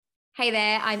Hey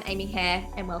there, I'm Amy Hare,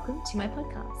 and welcome to my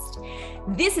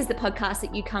podcast. This is the podcast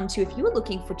that you come to if you are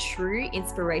looking for true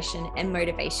inspiration and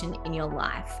motivation in your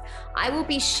life. I will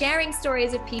be sharing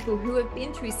stories of people who have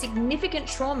been through significant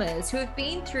traumas, who have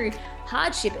been through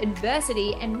hardship,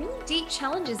 adversity, and really deep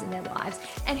challenges in their lives,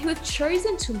 and who have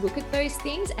chosen to look at those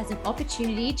things as an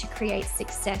opportunity to create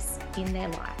success in their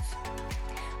life.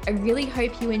 I really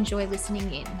hope you enjoy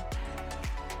listening in.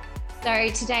 So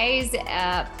today's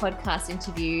podcast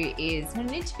interview is not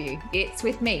an interview, it's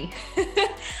with me.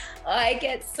 I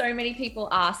get so many people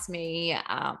ask me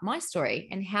my story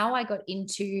and how I got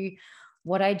into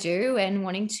what I do and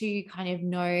wanting to kind of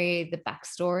know the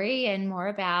backstory and more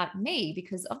about me,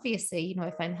 because obviously, you know,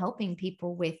 if I'm helping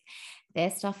people with their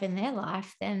stuff in their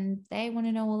life, then they want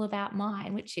to know all about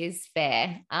mine, which is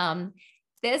fair.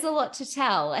 There's a lot to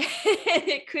tell.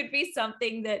 It could be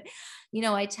something that, you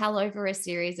know, I tell over a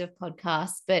series of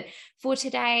podcasts. But for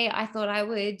today, I thought I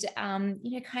would, kind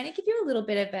of give you a little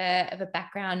bit of a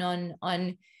background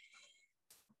on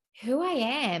who I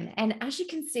am. And as you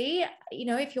can see, you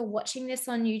know, if you're watching this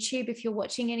on YouTube, if you're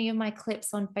watching any of my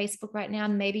clips on Facebook right now,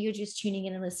 maybe you're just tuning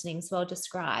in and listening. So I'll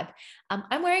describe.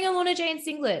 I'm wearing a Lorna Jane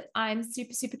singlet. I'm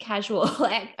super, super casual.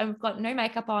 I've got no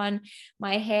makeup on.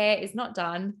 My hair is not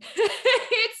done.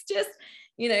 It's just,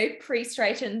 you know,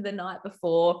 pre-straightened the night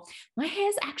before. My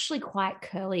hair's actually quite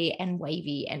curly and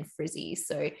wavy and frizzy.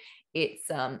 So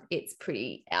it's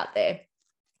pretty out there.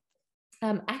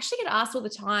 I actually get asked all the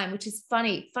time, which is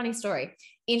funny story,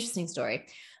 interesting story.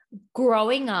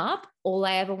 Growing up, all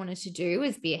I ever wanted to do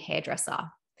was be a hairdresser.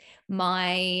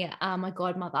 My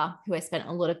godmother, who I spent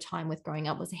a lot of time with growing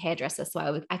up, was a hairdresser.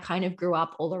 So I kind of grew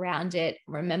up all around it.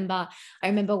 I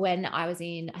remember when I was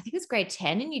in, I think it was grade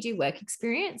 10, and you do work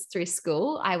experience through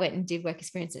school. I went and did work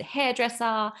experience at a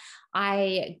hairdresser.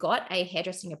 I got a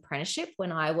hairdressing apprenticeship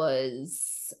when I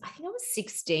was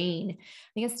 16. I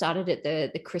think I started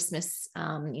at the Christmas,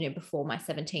 before my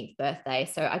 17th birthday.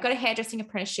 So I got a hairdressing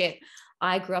apprenticeship.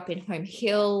 I grew up in Home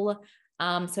Hill.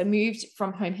 So I moved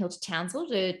from Home Hill to Townsville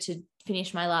to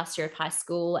finish my last year of high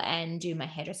school and do my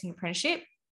hairdressing apprenticeship.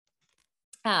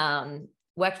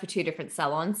 Worked for 2 different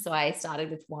salons. So I started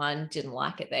with one, didn't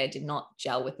like it there, did not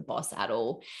gel with the boss at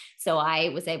all. So I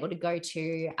was able to go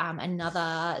to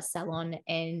another salon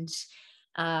and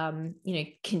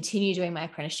continue doing my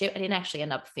apprenticeship. I didn't actually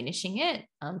end up finishing it.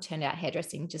 Turned out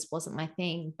hairdressing just wasn't my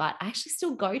thing, but I actually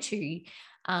still go to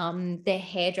the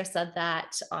hairdresser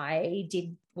that I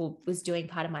was doing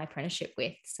part of my apprenticeship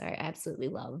with. So I absolutely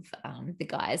love the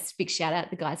guys. Big shout out to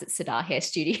the guys at Sadar Hair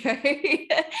Studio.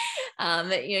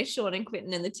 Sean and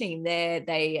Quentin and the team there,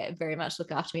 they very much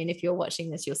look after me. And if you're watching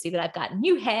this, you'll see that I've got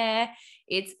new hair.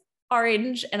 It's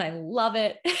orange and I love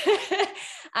it.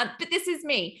 But this is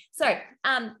me. So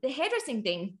the hairdressing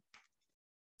thing,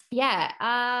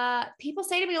 people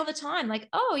say to me all the time, like,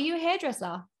 oh, are you a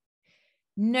hairdresser?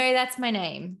 No, that's my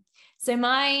name. So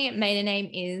my maiden name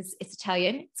it's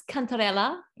Italian. It's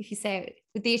Cantarella. If you say it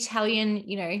with the Italian,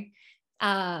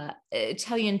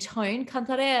 Italian tone,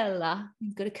 Cantarella.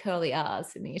 You've got a curly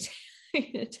R's in the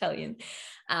Italian.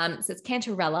 So it's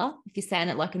Cantarella, if you're saying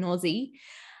it like an Aussie.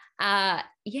 And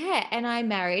I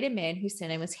married a man whose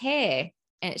surname was Hare.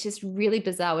 And it's just really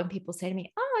bizarre when people say to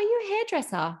me, oh, are you a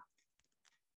hairdresser?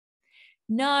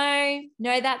 No,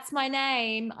 that's my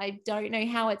name. I don't know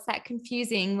how it's that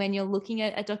confusing when you're looking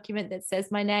at a document that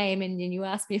says my name and then you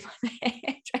ask me if I'm a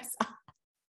hairdresser.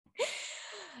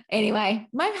 Anyway,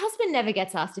 my husband never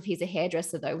gets asked if he's a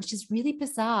hairdresser though, which is really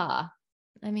bizarre.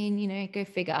 I mean, go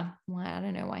figure. I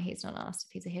don't know why he's not asked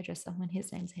if he's a hairdresser when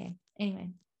his name's Hare. Anyway.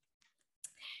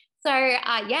 So,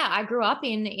 I grew up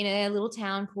in a little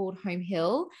town called Home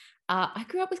Hill. I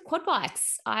grew up with quad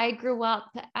bikes. I grew up,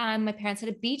 my parents had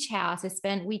a beach house. I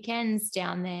spent weekends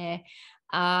down there.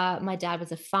 My dad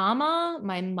was a farmer.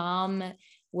 My mum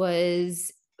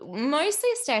was mostly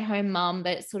a stay-at-home mum,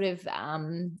 but sort of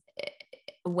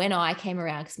when I came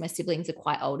around, because my siblings are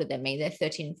quite older than me, they're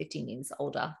 13 and 15 years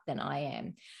older than I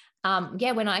am.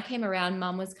 When I came around,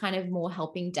 mum was kind of more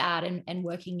helping dad and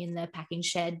working in the packing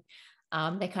shed.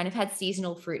 They kind of had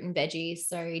seasonal fruit and veggies.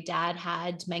 So dad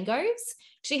had mangoes.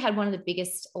 Actually had one of the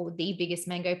biggest or the biggest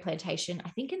mango plantation, I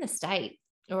think in the state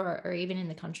or even in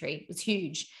the country. It was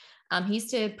huge. He used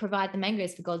to provide the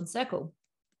mangoes for Golden Circle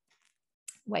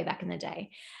way back in the day.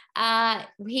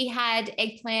 He had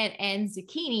eggplant and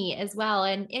zucchini as well.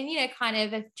 And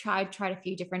kind of tried a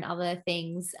few different other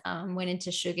things, went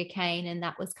into sugarcane, and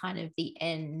that was kind of the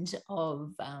end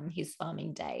of his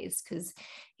farming days, because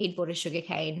he'd bought a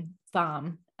sugarcane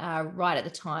farm right at the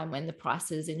time when the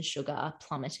prices in sugar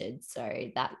plummeted.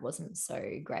 So that wasn't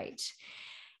so great.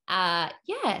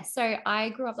 So I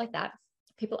grew up like that.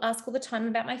 people ask all the time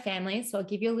about my family, so I'll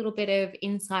give you a little bit of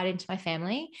insight into my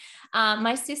family.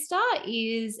 My sister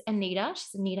is Anita.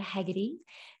 She's Anita Haggerty.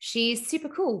 She's super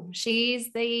cool.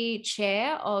 She's the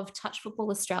chair of Touch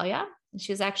Football Australia.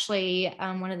 She was actually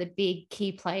one of the big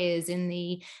key players in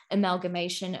the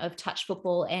amalgamation of touch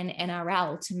football and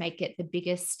NRL to make it the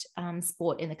biggest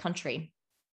sport in the country,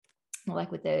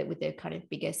 like with the kind of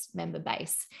biggest member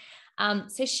base.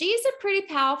 So she's a pretty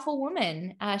powerful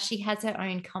woman. She has her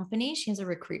own company. She has a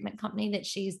recruitment company that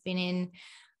she's been in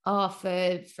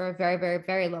for a very, very,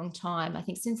 very long time. I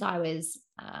think since I was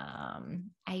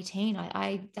 18,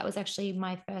 that was actually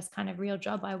my first kind of real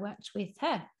job. I worked with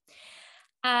her.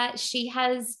 She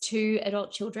has 2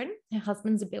 adult children. Her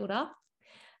husband's a builder.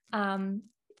 And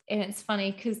it's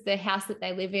funny because the house that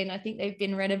they live in, I think they've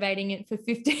been renovating it for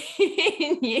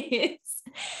 15 years.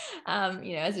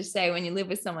 As you say, when you live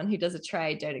with someone who does a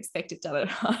trade, don't expect it done at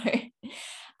home.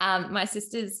 My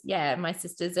sisters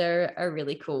are a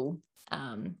really cool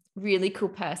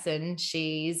person.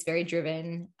 She's very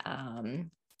driven. And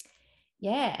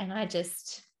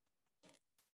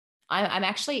I'm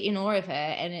actually in awe of her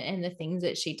and the things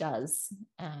that she does.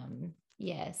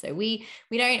 So we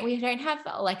don't have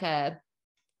like a,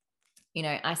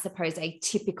 I suppose a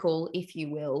typical, if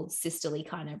you will, sisterly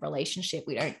kind of relationship.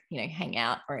 We don't, hang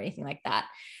out or anything like that.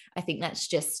 I think that's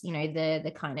just,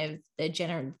 the kind of the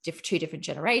 2 different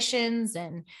generations,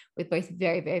 and we're both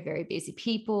very, very, very busy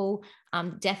people.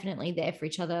 Definitely there for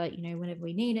each other, whenever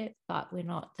we need it, but we're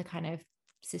not the kind of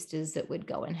sisters that would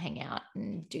go and hang out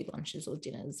and do lunches or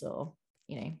dinners or,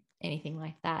 anything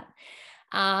like that.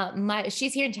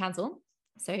 She's here in Townsville.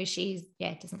 So she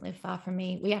doesn't live far from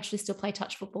me. We actually still play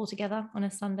touch football together on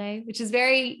a Sunday, which is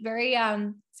very, very,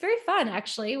 it's very fun.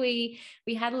 Actually, we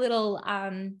had a little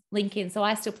link in. So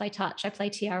I still play touch. I play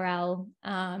TRL,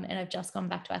 and I've just gone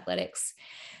back to athletics.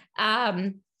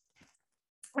 We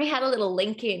had a little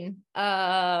link in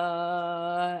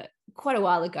quite a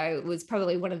while ago. It was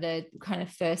probably one of the kind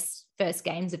of first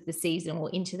games of the season,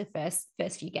 or into the first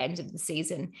few games of the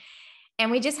season. And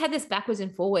we just had this backwards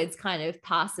and forwards kind of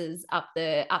passes up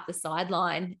the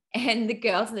sideline. And the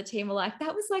girls on the team were like,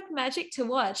 that was like magic to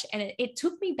watch. And it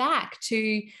took me back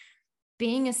to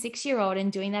being a 6-year-old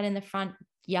and doing that in the front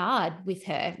yard with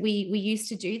her. We used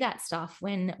to do that stuff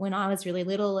when I was really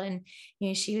little. And,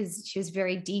 she was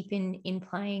very deep in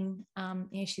playing.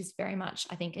 She's very much,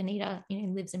 I think Anita,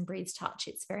 lives and breathes touch.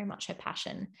 It's very much her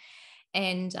passion.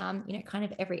 And, kind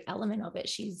of every element of it,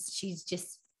 she's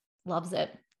just loves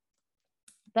it.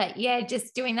 But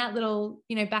just doing that little,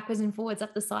 backwards and forwards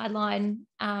up the sideline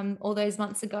all those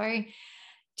months ago,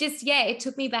 it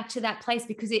took me back to that place,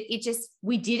 because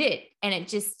we did it, and it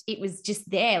was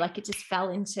just there, like it just fell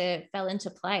into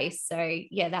place. So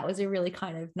that was a really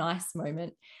kind of nice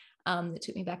moment that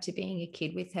took me back to being a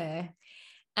kid with her.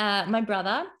 My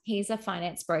brother, he's a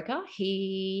finance broker.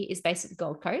 He is based at the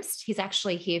Gold Coast. He's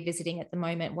actually here visiting at the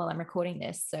moment while I'm recording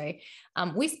this. So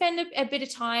we spend a bit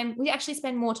of time. We actually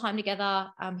spend more time together,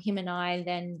 him and I,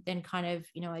 than kind of,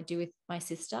 I do with my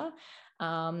sister.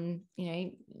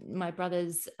 My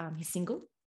brother's, he's single,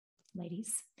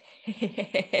 ladies.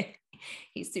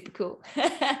 He's super cool.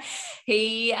 So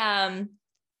he's a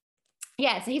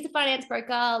finance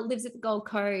broker, lives at the Gold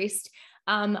Coast.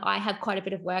 I have quite a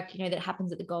bit of work, that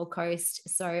happens at the Gold Coast.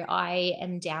 So I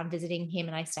am down visiting him,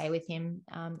 and I stay with him,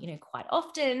 quite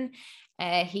often.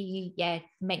 He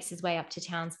makes his way up to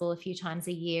Townsville a few times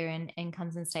a year and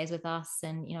comes and stays with us.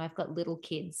 And, I've got little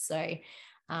kids. So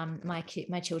my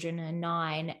children are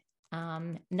 9,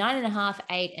 9.5,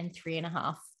 8, and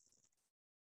 3.5.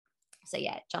 So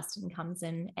Justin comes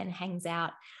and hangs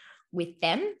out with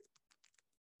them.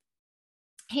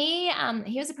 He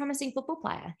was a promising football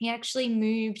player. He actually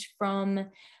moved from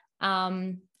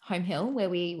Home Hill, where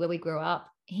we grew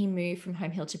up. He moved from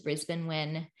Home Hill to Brisbane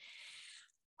when,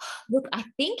 I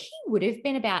think he would have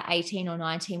been about 18 or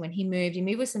 19 when he moved. He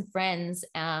moved with some friends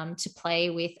to play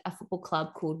with a football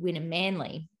club called Wynnum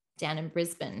Manly down in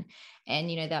Brisbane. And,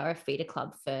 they were a feeder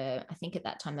club for, I think at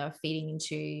that time they were feeding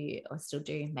into, or still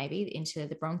do maybe, into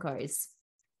the Broncos,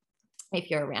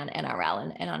 if you're around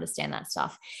NRL and understand that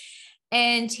stuff.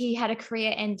 And he had a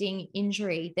career-ending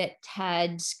injury that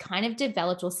had kind of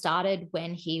developed or started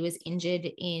when he was injured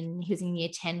he was in year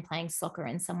 10 playing soccer,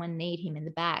 and someone kneed him in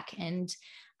the back and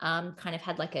kind of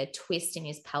had like a twist in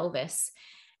his pelvis.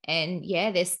 And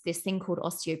this thing called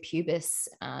osteopubis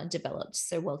developed.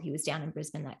 So while he was down in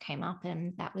Brisbane, that came up,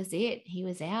 and that was it. He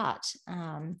was out.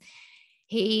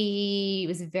 He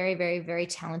was a very, very, very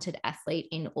talented athlete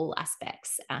in all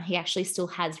aspects. He actually still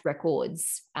has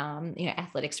records,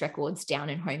 athletics records down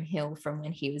in Home Hill from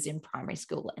when he was in primary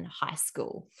school and high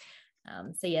school.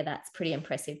 So yeah, that's pretty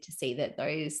impressive to see that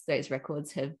those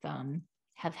records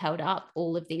have held up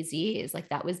all of these years. Like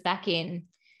that was back in,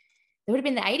 it would have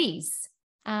been the 80s.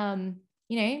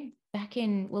 Back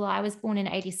in, well, I was born in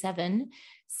 87.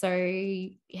 So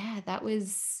yeah, that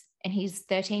was, and he's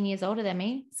 13 years older than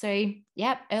me. So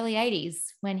yeah, early 80s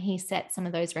when he set some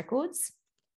of those records.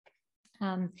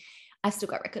 I've still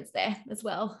got records there as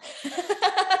well.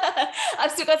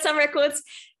 I've still got some records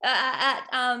at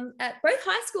both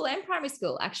high school and primary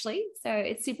school, actually. So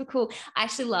it's super cool. I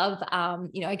actually love,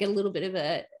 I get a little bit of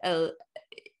a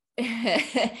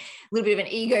little bit of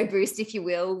an ego boost, if you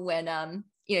will, when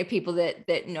people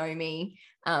that know me,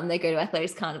 they go to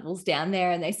athletics carnivals down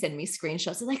there and they send me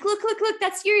screenshots. They're like, look,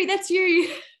 that's you.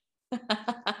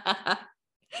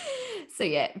 So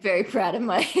yeah, very proud of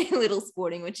my little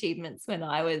sporting achievements when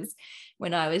I was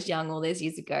young all those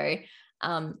years ago.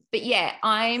 But yeah,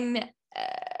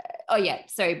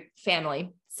 so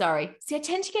family. Sorry. See, I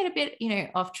tend to get a bit,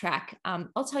 off track.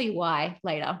 I'll tell you why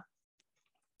later,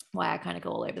 why I kind of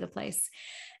go all over the place.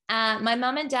 My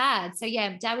mum and dad. So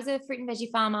yeah, dad was a fruit and veggie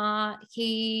farmer.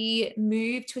 He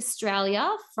moved to Australia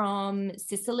from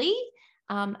Sicily.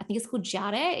 I think it's called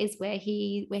Jade is where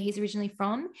he's originally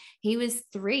from. He was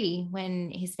 3 when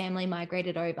his family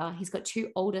migrated over. He's got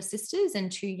 2 older sisters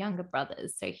and 2 younger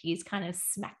brothers. So he's kind of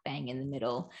smack bang in the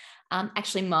middle.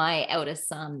 Actually, my eldest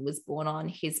son was born on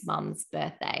his mum's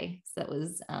birthday. So that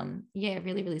was,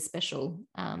 really, really special.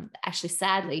 Actually,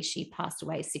 sadly, she passed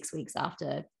away 6 weeks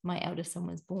after my eldest son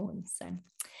was born. So,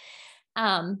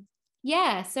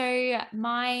 so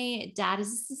my dad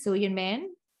is a Sicilian man.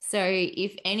 So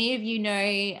if any of you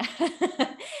know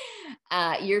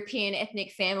European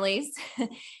ethnic families,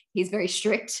 he's very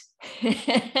strict.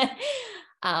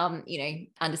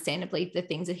 Understandably, the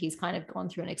things that he's kind of gone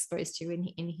through and exposed to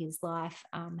in his life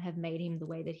have made him the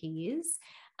way that he is.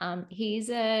 I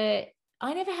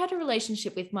never had a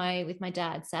relationship with my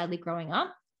dad, sadly, growing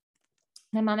up.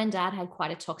 My mum and dad had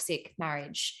quite a toxic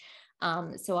marriage.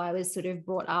 So I was sort of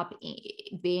brought up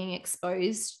being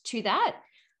exposed to that.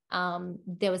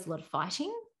 There was a lot of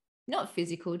fighting, not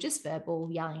physical, just verbal,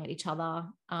 yelling at each other.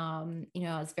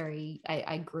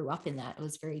 I grew up in that. I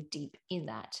was very deep in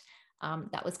that.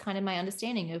 That was kind of my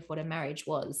understanding of what a marriage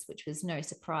was, which was no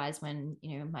surprise when,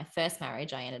 my first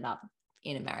marriage, I ended up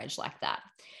in a marriage like that.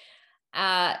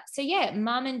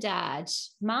 Mum and dad.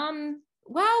 Mum,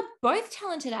 well, both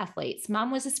talented athletes. Mum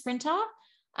was a sprinter.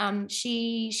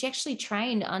 She actually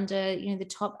trained under, the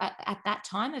top at that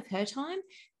time of her time,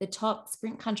 the top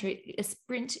sprint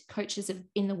coaches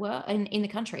in the world in the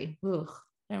country. Ugh,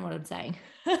 I don't know what I'm saying.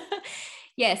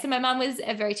 Yeah. So my mum was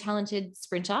a very talented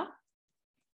sprinter.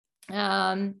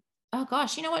 Oh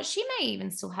gosh, you know what? She may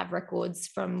even still have records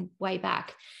from way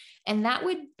back. And that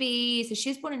would be, so she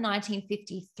was born in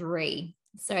 1953.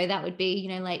 So that would be,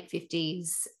 late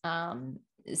 50s,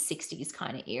 60s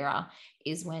kind of era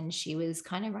is when she was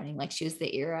kind of running. Like she was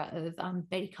the era of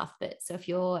Betty Cuthbert. So if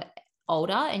you're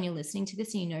older and you're listening to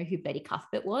this and you know who Betty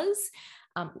Cuthbert was,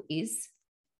 is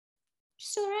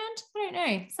still around? I don't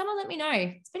know. Someone let me know.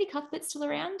 Is Betty Cuthbert still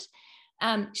around?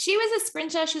 She was a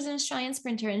sprinter. She was an Australian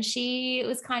sprinter, and she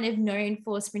was kind of known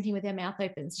for sprinting with her mouth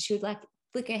open. So she would like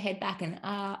flick her head back and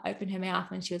open her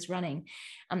mouth when she was running.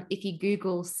 If you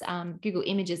Google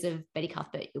images of Betty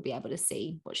Cuthbert, you'll be able to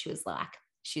see what she was like.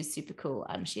 She was super cool.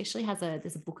 She actually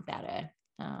there's a book about her.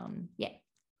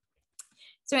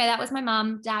 So that was my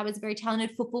mum. Dad was a very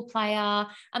talented football player.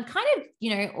 I'm kind of,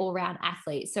 all-round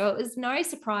athlete. So it was no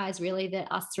surprise really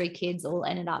that us 3 kids all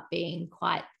ended up being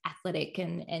quite athletic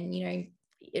and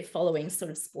following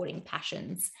sort of sporting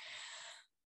passions.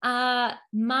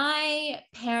 My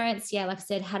parents, like I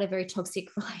said, had a very toxic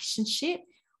relationship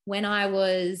when I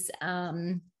was,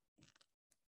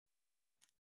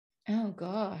 oh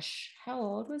gosh, how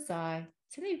old was I?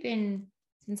 It's only been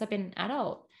since I've been an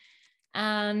adult.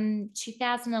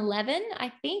 2011,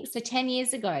 I think. So 10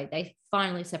 years ago, they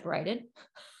finally separated.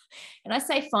 And I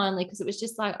say finally because it was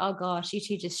just like, oh gosh, you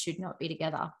two just should not be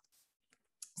together.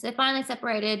 So they finally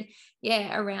separated,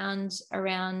 around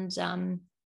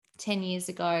 10 years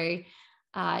ago.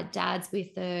 Dad's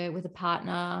with a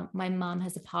partner. My mum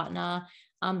has a partner.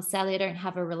 Sadly, I don't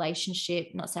have a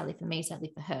relationship, not sadly for me,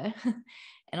 sadly for her.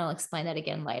 And I'll explain that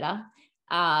again later.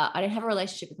 I don't have a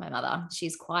relationship with my mother.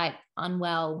 She's quite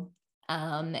unwell,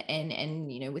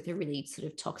 and with a really sort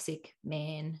of toxic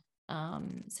man.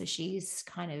 So she's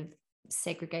kind of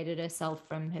segregated herself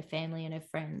from her family and her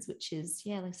friends, which is,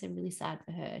 like I said, really sad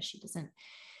for her. She doesn't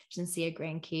see her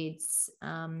grandkids.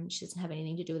 She doesn't have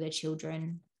anything to do with her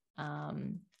children.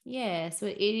 So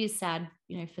it is sad,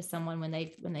 for someone when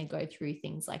they go through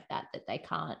things like that they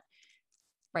can't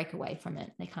break away from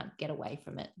it. They can't get away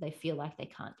from it. They feel like they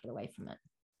can't get away from it.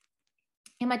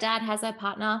 And my dad has a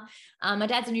partner. My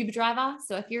dad's an Uber driver.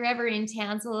 So if you're ever in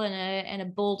Townsville and a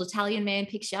bald Italian man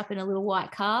picks you up in a little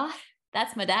white car,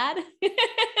 that's my dad.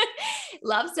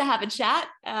 Loves to have a chat,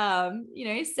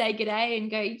 say g'day and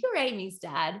go, you're Amy's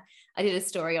dad. I did a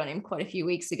story on him quite a few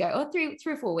weeks ago, or three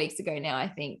or 4 weeks ago now, I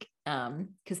think,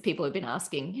 because people have been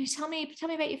asking, tell me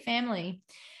about your family.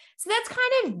 So that's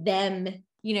kind of them,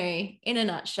 in a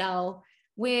nutshell.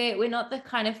 We're not the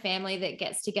kind of family that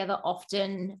gets together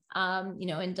often,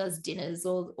 and does dinners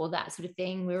or that sort of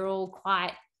thing. We're all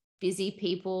quite busy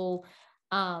people.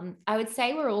 I would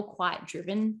say we're all quite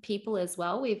driven people as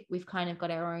well. We've kind of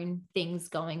got our own things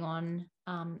going on,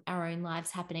 our own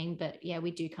lives happening, but yeah,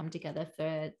 we do come together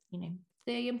for,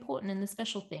 the important and the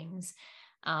special things.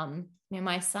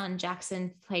 My son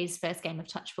Jackson played his first game of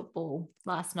touch football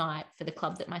last night for the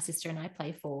club that my sister and I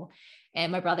play for.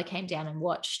 And my brother came down and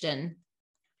watched, and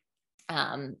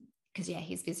because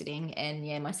he's visiting,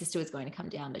 and my sister was going to come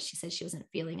down, but she said she wasn't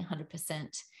feeling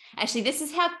 100%. Actually, this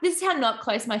is how not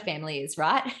close my family is,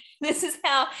 right? This is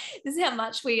how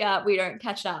much we don't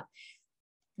catch up.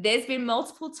 There's been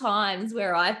multiple times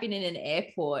where I've been in an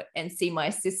airport and see my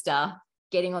sister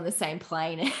getting on the same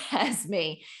plane as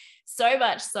me. So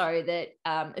much so that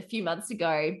a few months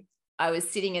ago, I was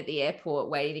sitting at the airport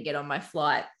waiting to get on my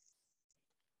flight,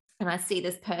 and I see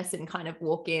this person kind of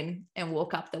walk in and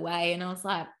walk up the way, and I was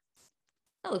like,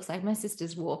 that looks like my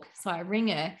sister's walk. So I ring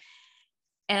her,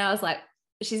 and I was like,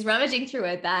 she's rummaging through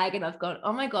her bag, and I've gone,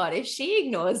 oh my God, if she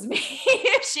ignores me,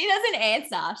 if she doesn't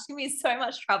answer, she's gonna be in so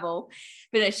much trouble.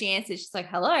 But as she answers, she's like,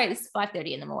 hello, it's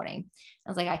 5:30 in the morning. I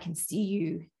was like, I can see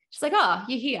you. She's like, oh,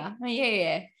 you're here. Oh,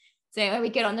 yeah. So anyway, we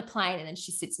get on the plane, and then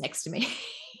she sits next to me.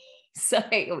 So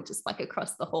just like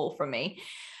across the hall from me.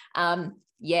 And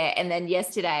then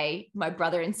yesterday, my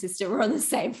brother and sister were on the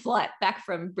same flight back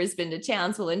from Brisbane to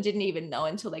Townsville and didn't even know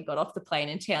until they got off the plane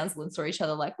in Townsville and saw each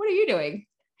other like, what are you doing?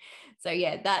 So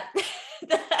yeah,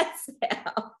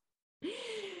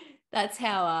 that's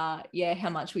how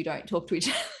much we don't talk to each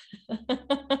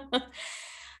other.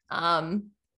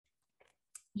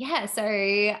 So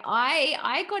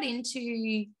I got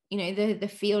into, the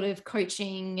field of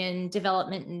coaching and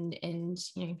development and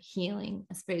healing,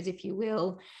 I suppose, if you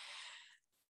will,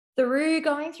 through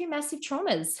going through massive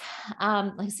traumas.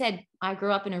 Like I said, I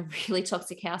grew up in a really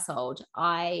toxic household.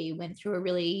 I went through a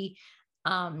really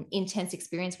intense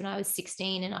experience when I was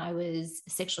 16, and I was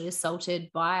sexually assaulted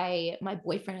by my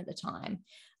boyfriend at the time.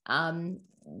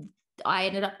 I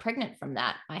ended up pregnant from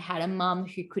that. I had a mum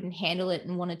who couldn't handle it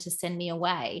and wanted to send me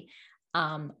away.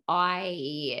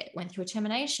 I went through a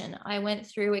termination. I went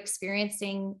through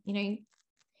experiencing,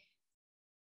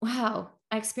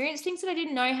 I experienced things that I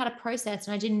didn't know how to process,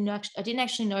 and I didn't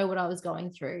actually know what I was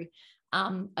going through.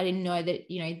 I didn't know that,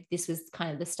 this was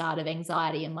kind of the start of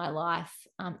anxiety in my life.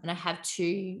 And I have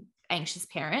 2 anxious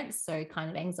parents. So kind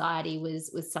of anxiety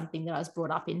was something that I was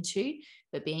brought up into,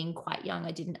 but being quite young,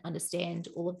 I didn't understand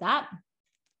all of that.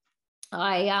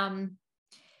 I,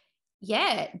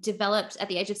 developed at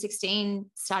the age of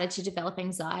 16, started to develop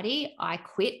anxiety. I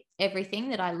quit everything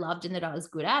that I loved and that I was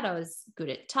good at. I was good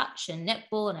at touch and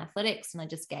netball and athletics, and I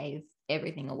just gave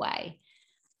everything away,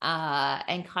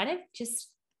 and kind of just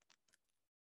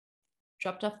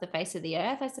dropped off the face of the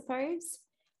earth, I suppose.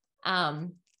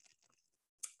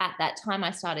 At that time,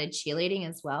 I started cheerleading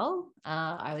as well.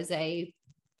 I was a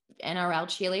NRL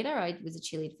cheerleader. I was a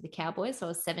cheerleader for the Cowboys. So I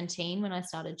was 17 when I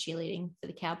started cheerleading for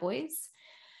the Cowboys.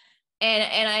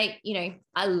 And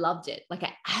I loved it. Like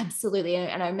I absolutely,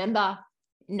 and I remember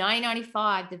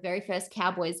 1995, the very first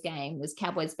Cowboys game was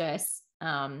Cowboys versus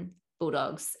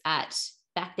Bulldogs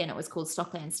back then it was called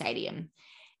Stockland Stadium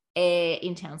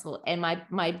in Townsville. And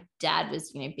my dad was,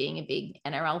 being a big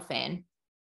NRL fan.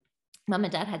 Mum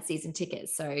and dad had season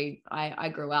tickets. So I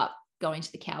grew up going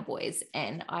to the Cowboys,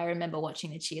 and I remember watching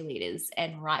the cheerleaders,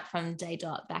 and right from day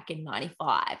dot back in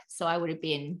 95. So I would have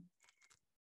been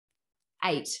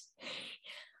 8.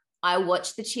 I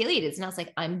watched the cheerleaders and I was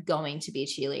like, I'm going to be a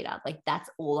cheerleader. Like that's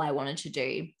all I wanted to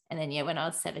do. And then, when I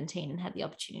was 17 and had the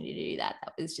opportunity to do that,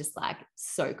 that was just like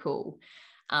so cool.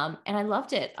 And I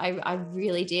loved it. I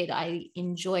really did. I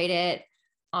enjoyed it.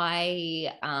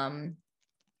 I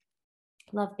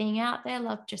loved being out there,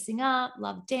 loved dressing up,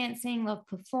 loved dancing, loved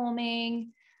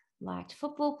performing, liked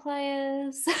football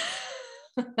players.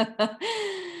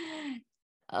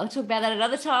 I'll talk about that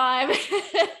another time.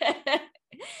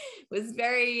 It was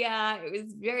very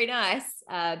nice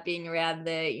being around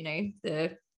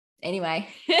anyway.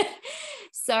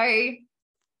 So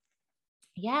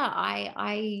yeah,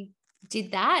 I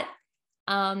did that.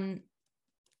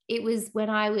 It was when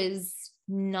I was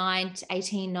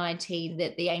 18, 19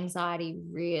 that the anxiety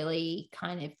really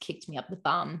kind of kicked me up the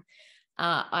bum.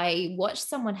 I watched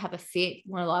someone have a fit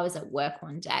while I was at work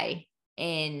one day,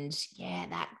 and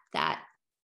yeah, that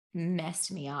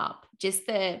messed me up. Just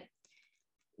the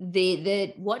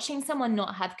watching someone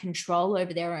not have control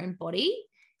over their own body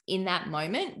in that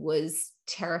moment was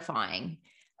terrifying,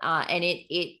 and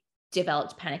it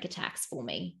developed panic attacks for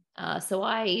me. So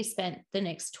I spent the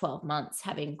next 12 months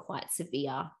having quite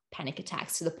severe panic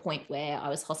attacks, to the point where I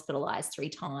was hospitalized 3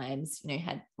 times,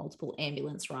 had multiple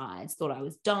ambulance rides, thought I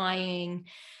was dying.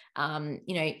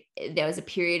 There was a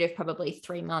period of probably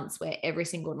 3 months where every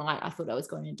single night I thought I was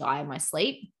going to die in my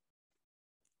sleep.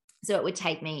 So it would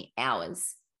take me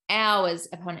hours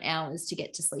upon hours to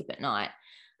get to sleep at night.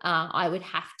 I would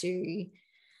have to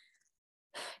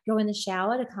go in the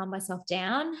shower to calm myself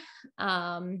down.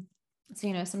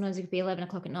 So, sometimes it could be 11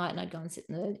 o'clock at night and I'd go and sit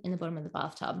in the bottom of the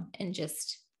bathtub and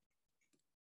just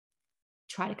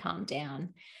try to calm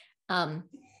down. I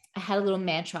had a little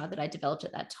mantra that I developed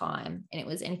at that time, and it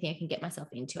was, anything I can get myself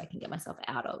into, I can get myself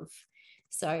out of.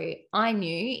 So I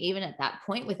knew, even at that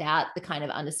point, without the kind of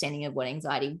understanding of what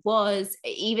anxiety was,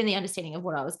 even the understanding of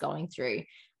what I was going through,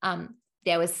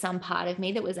 there was some part of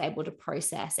me that was able to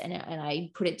process, and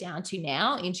I put it down to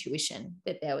now intuition,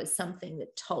 that there was something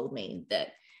that told me that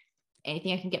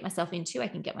anything I can get myself into, I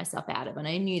can get myself out of. And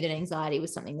I knew that anxiety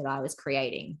was something that I was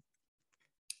creating.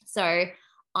 So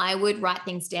I would write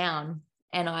things down,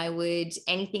 and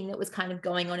anything that was kind of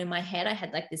going on in my head, I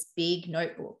had like this big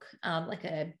notebook, like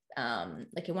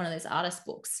one of those artist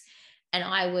books, and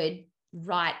I would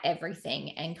write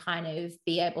everything and kind of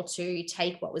be able to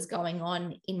take what was going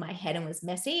on in my head and was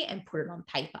messy and put it on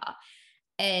paper.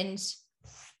 And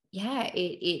yeah,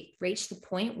 it reached the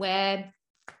point where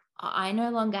I no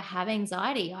longer have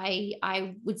anxiety.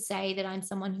 I would say that I'm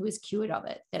someone who is cured of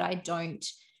it, that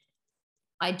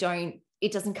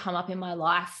it doesn't come up in my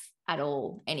life at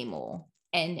all anymore.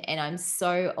 And I'm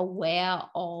so aware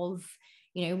of,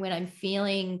 when I'm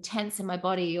feeling tense in my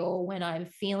body, or when I'm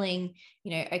feeling,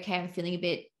 okay, I'm feeling a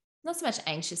bit, not so much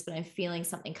anxious, but I'm feeling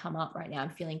something come up right now.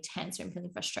 I'm feeling tense, or I'm feeling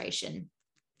frustration,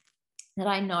 that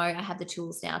I know I have the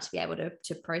tools now to be able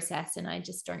to process, and I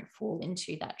just don't fall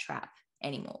into that trap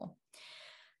anymore.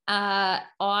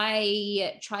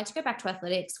 I tried to go back to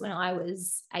athletics when I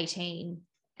was 18,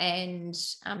 and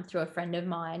through a friend of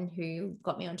mine who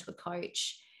got me onto a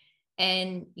coach.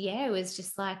 And yeah, it was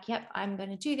just like, yep, I'm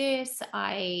going to do this.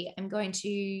 I am going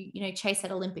to, chase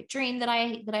that Olympic dream that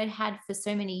I'd had for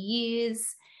so many years.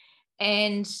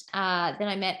 And then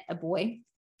I met a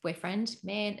boyfriend,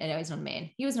 man. No, he's not a man.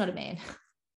 He was not a man.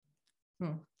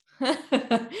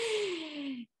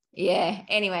 Yeah.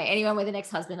 Anyway, anyone with an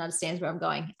ex-husband understands where I'm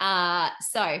going.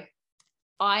 So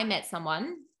I met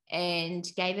someone and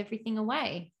gave everything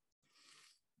away,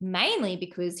 mainly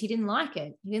because he didn't like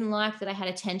it. He didn't like that I had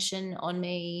attention on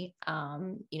me.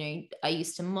 I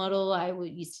used to model,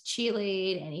 used to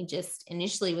cheerlead, and he just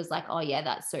initially was like, oh yeah,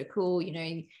 that's so cool.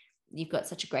 You've got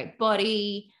such a great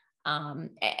body.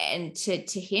 And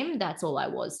to him, that's all I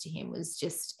was. To him was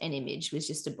just an image, was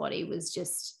just a body, was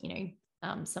just,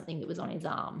 something that was on his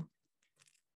arm.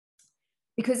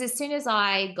 Because as soon as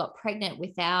I got pregnant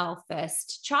with our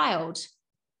first child,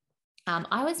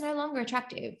 I was no longer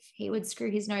attractive. He would screw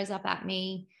his nose up at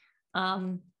me.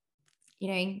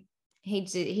 He'd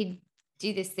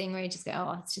do this thing where he'd just go,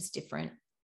 oh, it's just different.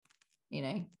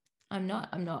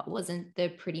 Wasn't the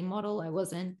pretty model. I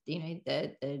wasn't,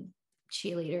 the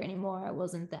cheerleader anymore. I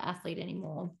wasn't the athlete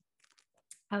anymore.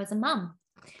 I was a mum,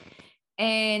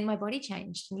 and my body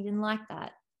changed, and he didn't like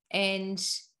that. And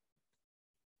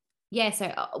yeah,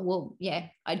 so,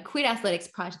 I'd quit athletics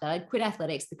prior to that. I'd quit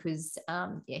athletics because,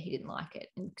 he didn't like it,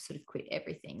 and sort of quit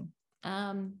everything.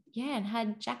 And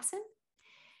had Jackson,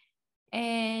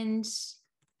 and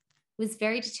was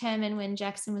very determined when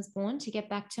Jackson was born to get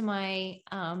back to my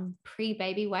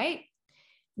pre-baby weight.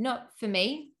 Not for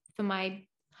me, for my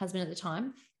husband at the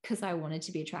time, because I wanted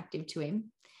to be attractive to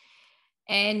him.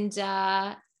 And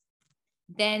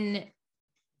then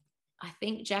I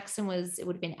think Jackson it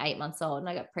would have been 8 months old, and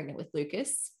I got pregnant with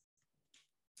Lucas.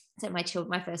 So my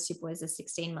first 2 boys are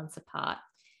 16 months apart.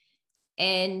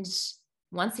 And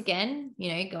once again,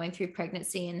 going through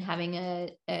pregnancy and having a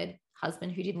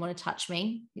husband who didn't want to touch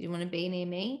me, who didn't want to be near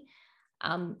me,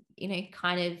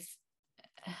 kind of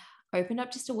opened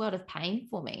up just a world of pain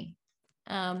for me.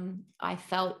 I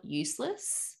felt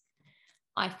useless.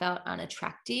 I felt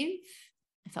unattractive.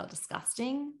 I felt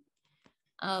disgusting.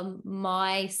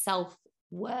 My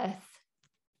self-worth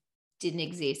didn't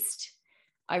exist.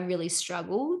 I really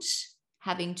struggled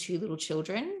having 2 little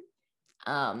children,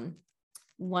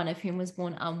 one of whom was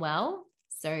born unwell.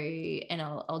 So, and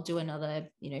I'll do another,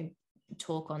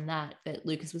 talk on that. But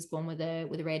Lucas was born with a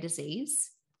rare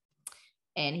disease,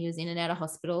 and he was in and out of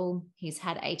hospital. He's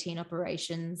had 18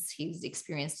 operations. He's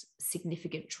experienced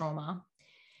significant trauma.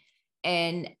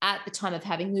 And at the time of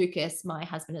having Lucas, my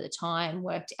husband at the time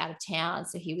worked out of town.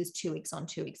 So he was 2 weeks on,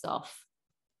 2 weeks off.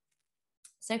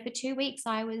 So for 2 weeks,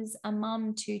 I was a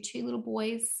mum to 2 little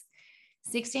boys,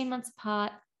 16 months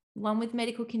apart, one with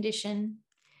medical condition,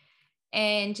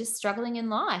 and just struggling in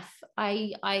life.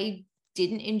 I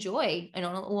didn't enjoy, in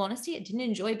all honesty, I didn't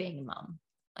enjoy being a mum.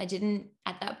 I didn't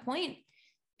at that point,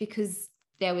 because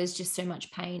there was just so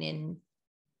much pain in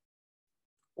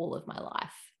all of my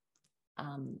life.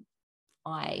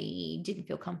 I didn't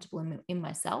feel comfortable in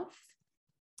myself.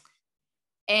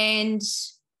 And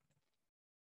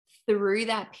through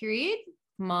that period,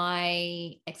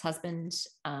 my ex-husband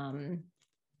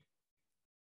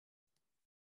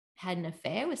had an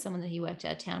affair with someone that he worked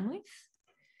out of town with.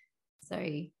 So,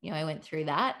 I went through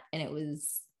that, and it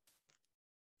was,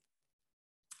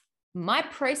 my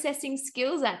processing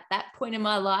skills at that point in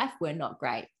my life were not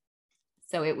great.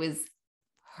 So it was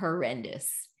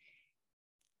horrendous.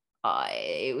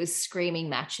 It was screaming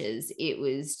matches. It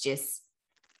was just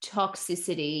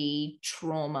toxicity,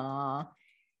 trauma,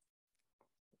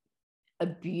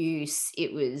 abuse.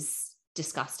 It was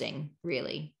disgusting,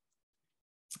 really.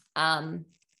 And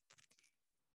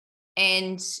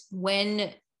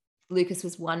when Lucas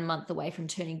was 1 month away from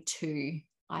turning 2,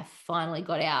 I finally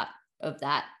got out of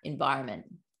that environment.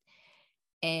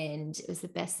 And it was the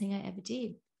best thing I ever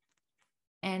did,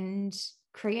 and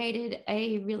created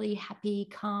a really happy,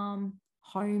 calm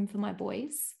home for my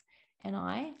boys. And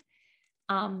I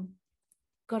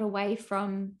got away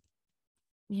from,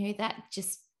 that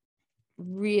just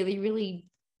really, really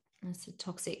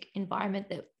toxic environment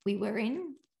that we were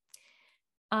in.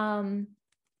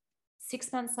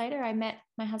 6 months later, I met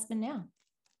my husband now,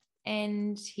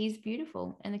 and he's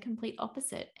beautiful and the complete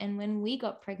opposite. And when we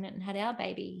got pregnant and had our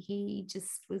baby, he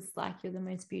just was like, you're the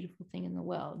most beautiful thing in the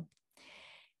world.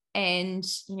 And,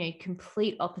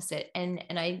 complete opposite. And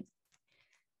I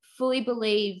fully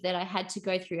believe that I had to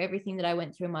go through everything that I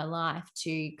went through in my life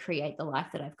to create the life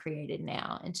that I've created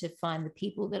now, and to find the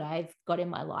people that I've got in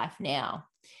my life now,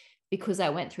 because I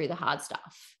went through the hard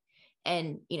stuff.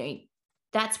 And,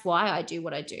 that's why I do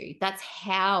what I do. That's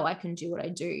how I can do what I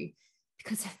do,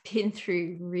 because I've been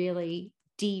through really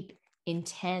deep,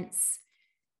 intense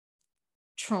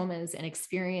traumas and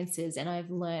experiences, and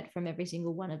I've learned from every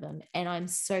single one of them. And I'm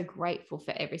so grateful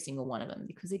for every single one of them,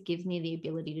 because it gives me the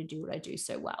ability to do what I do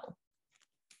so well.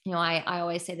 I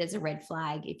always say there's a red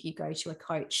flag if you go to a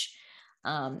coach,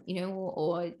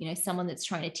 or someone that's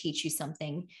trying to teach you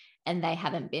something and they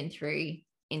haven't been through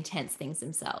intense things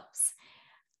themselves.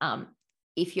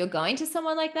 If you're going to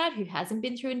someone like that who hasn't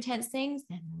been through intense things,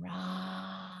 then run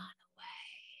away,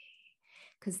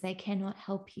 because they cannot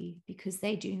help you, because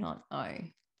they do not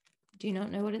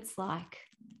know what it's like.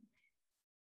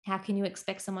 How can you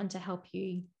expect someone to help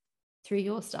you through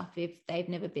your stuff if they've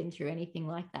never been through anything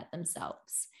like that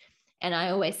themselves? And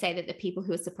I always say that the people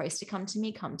who are supposed to come to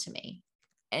me, come to me.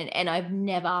 And I have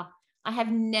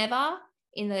never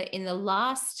in the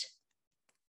last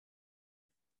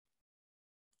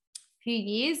few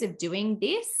years of doing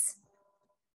this,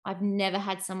 I've never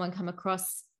had someone come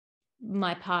across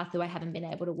my path who I haven't been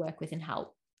able to work with and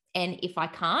help. And if I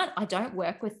can't, I don't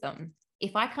work with them.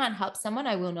 If I can't help someone,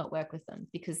 I will not work with them,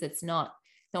 because it's not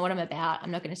what I'm about.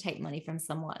 I'm not going to take money from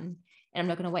someone, and I'm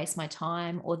not going to waste my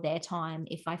time or their time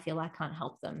if I feel I can't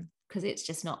help them, because it's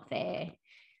just not fair.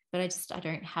 But I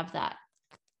don't have that,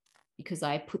 because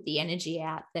I put the energy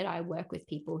out that I work with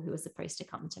people who are supposed to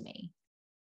come to me.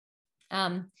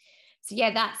 So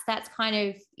yeah, that's kind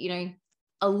of,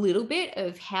 a little bit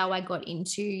of how I got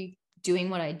into doing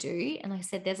what I do. And like I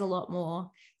said, there's a lot more.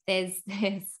 There's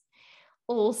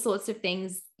all sorts of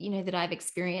things, that I've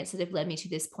experienced that have led me to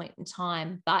this point in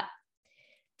time. But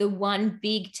the one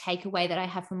big takeaway that I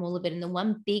have from all of it, and the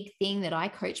one big thing that I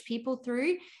coach people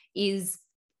through, is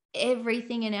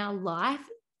everything in our life,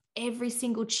 every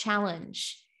single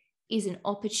challenge is an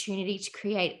opportunity to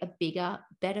create a bigger,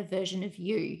 better version of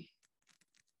you,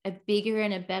 a bigger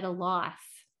and a better life.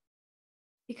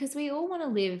 Because we all want to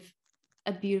live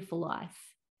a beautiful life.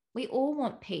 We all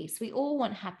want peace. We all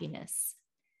want happiness.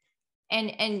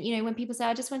 And when people say,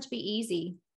 I just want to be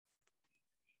easy,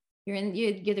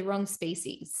 you're the wrong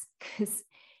species, because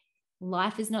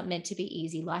life is not meant to be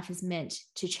easy. Life is meant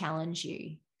to challenge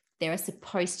you. There are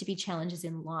supposed to be challenges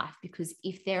in life, because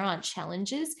if there aren't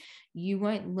challenges, you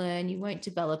won't learn, you won't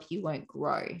develop, you won't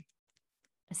grow.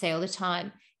 I say all the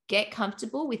time, get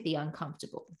comfortable with the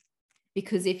uncomfortable,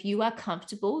 because if you are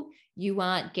comfortable, you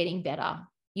aren't getting better.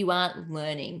 You aren't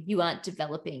learning. You aren't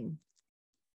developing.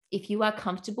 If you are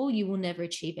comfortable, you will never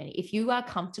achieve any. If you are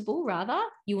comfortable, rather,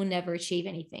 you will never achieve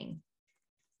anything.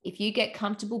 If you get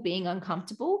comfortable being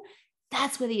uncomfortable,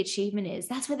 that's where the achievement is.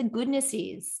 That's where the goodness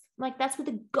is. Like, that's where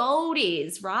the gold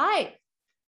is, right?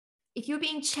 If you're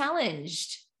being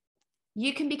challenged,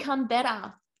 you can become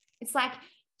better. It's like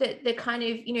the kind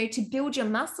of, to build your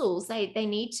muscles, they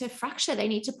need to fracture, they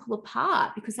need to pull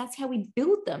apart, because that's how we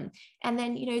build them. And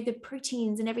then, the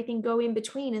proteins and everything go in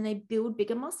between and they build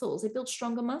bigger muscles, they build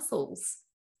stronger muscles.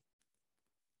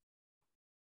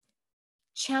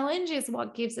 Challenge is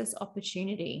what gives us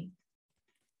opportunity.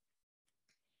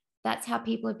 That's how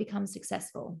people have become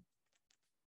successful.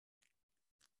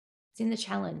 It's in the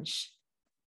challenge.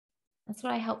 That's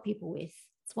what I help people with.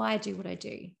 That's why I do what I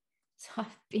do. So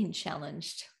I've been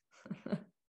challenged.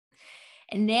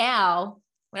 And now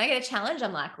when I get a challenge,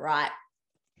 I'm like, right,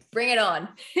 bring it on.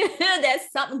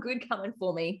 There's something good coming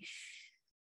for me.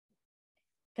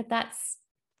 But that's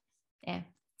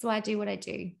why I do what I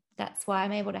do. That's why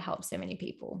I'm able to help so many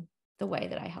people the way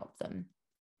that I help them.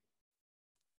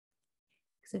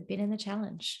 Because I've been in the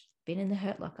challenge, been in the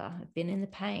hurt locker, I've been in the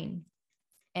pain,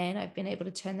 and I've been able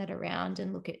to turn that around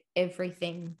and look at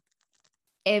everything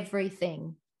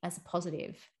as a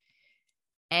positive.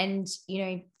 And,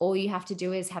 all you have to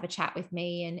do is have a chat with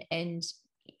me and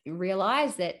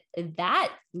realize that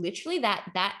literally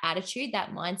that attitude,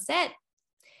 that mindset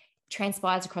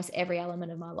transpires across every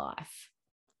element of my life.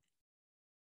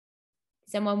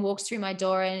 Someone walks through my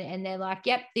door and they're like,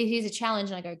 yep, here's a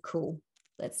challenge. And I go, cool,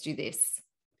 let's do this.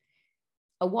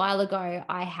 A while ago,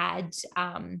 I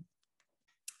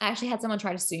actually had someone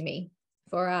try to sue me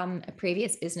for a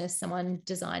previous business. Someone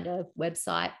designed a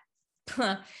website.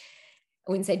 I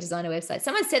wouldn't say design a website.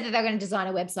 Someone said that they were going to design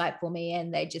a website for me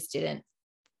and they just didn't.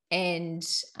 And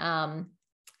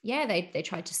they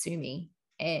tried to sue me.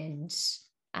 And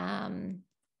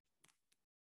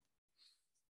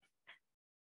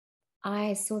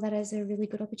I saw that as a really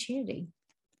good opportunity.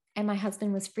 And my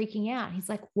husband was freaking out. He's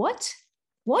like, what?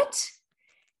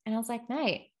 And I was like,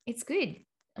 mate, it's good.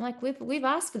 I'm like, we've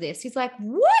asked for this. He's like,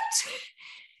 what?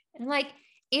 And I'm like,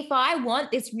 if I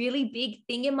want this really big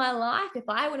thing in my life, if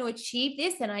I want to achieve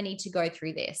this, then I need to go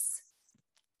through this,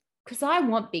 because I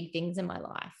want big things in my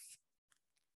life.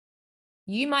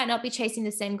 You might not be chasing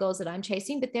the same goals that I'm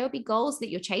chasing, but there will be goals that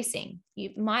you're chasing.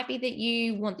 It might be that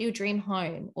you want your dream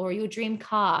home or your dream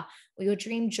car or your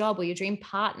dream job or your dream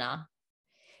partner.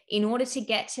 In order to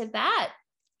get to that,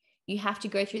 you have to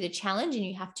go through the challenge and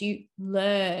you have to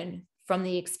learn from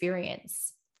the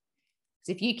experience.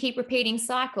 Because if you keep repeating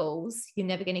cycles, you're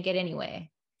never going to get anywhere.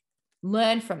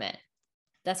 Learn from it.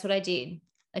 That's what I did.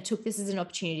 I took this as an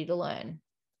opportunity to learn.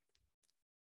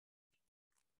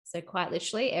 So quite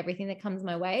literally, everything that comes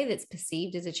my way that's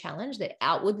perceived as a challenge, that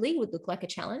outwardly would look like a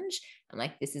challenge, I'm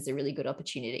like, this is a really good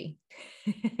opportunity.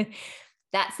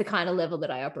 That's the kind of level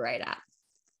that I operate at.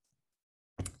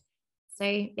 So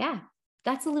yeah,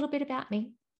 that's a little bit about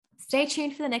me. Stay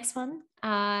tuned for the next one.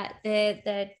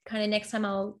 The kind of next time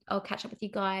I'll catch up with you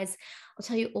guys. I'll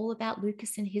tell you all about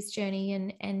Lucas and his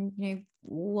journey and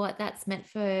what that's meant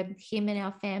for him and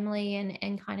our family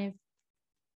and kind of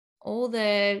all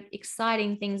the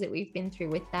exciting things that we've been through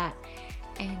with that.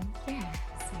 And yeah,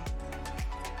 so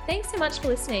thanks so much for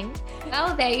listening.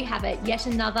 Well, there you have it. Yet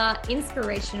another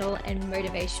inspirational and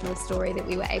motivational story that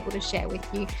we were able to share with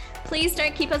you. Please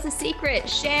don't keep us a secret.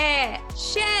 Share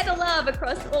the love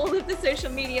across all of the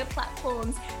social media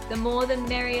platforms. The more the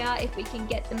merrier. If we can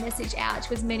get the message out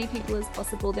to as many people as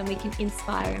possible, then we can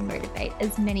inspire and motivate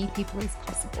as many people as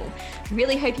possible.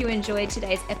 Really hope you enjoyed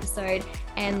today's episode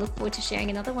and look forward to sharing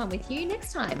another one with you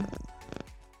next time.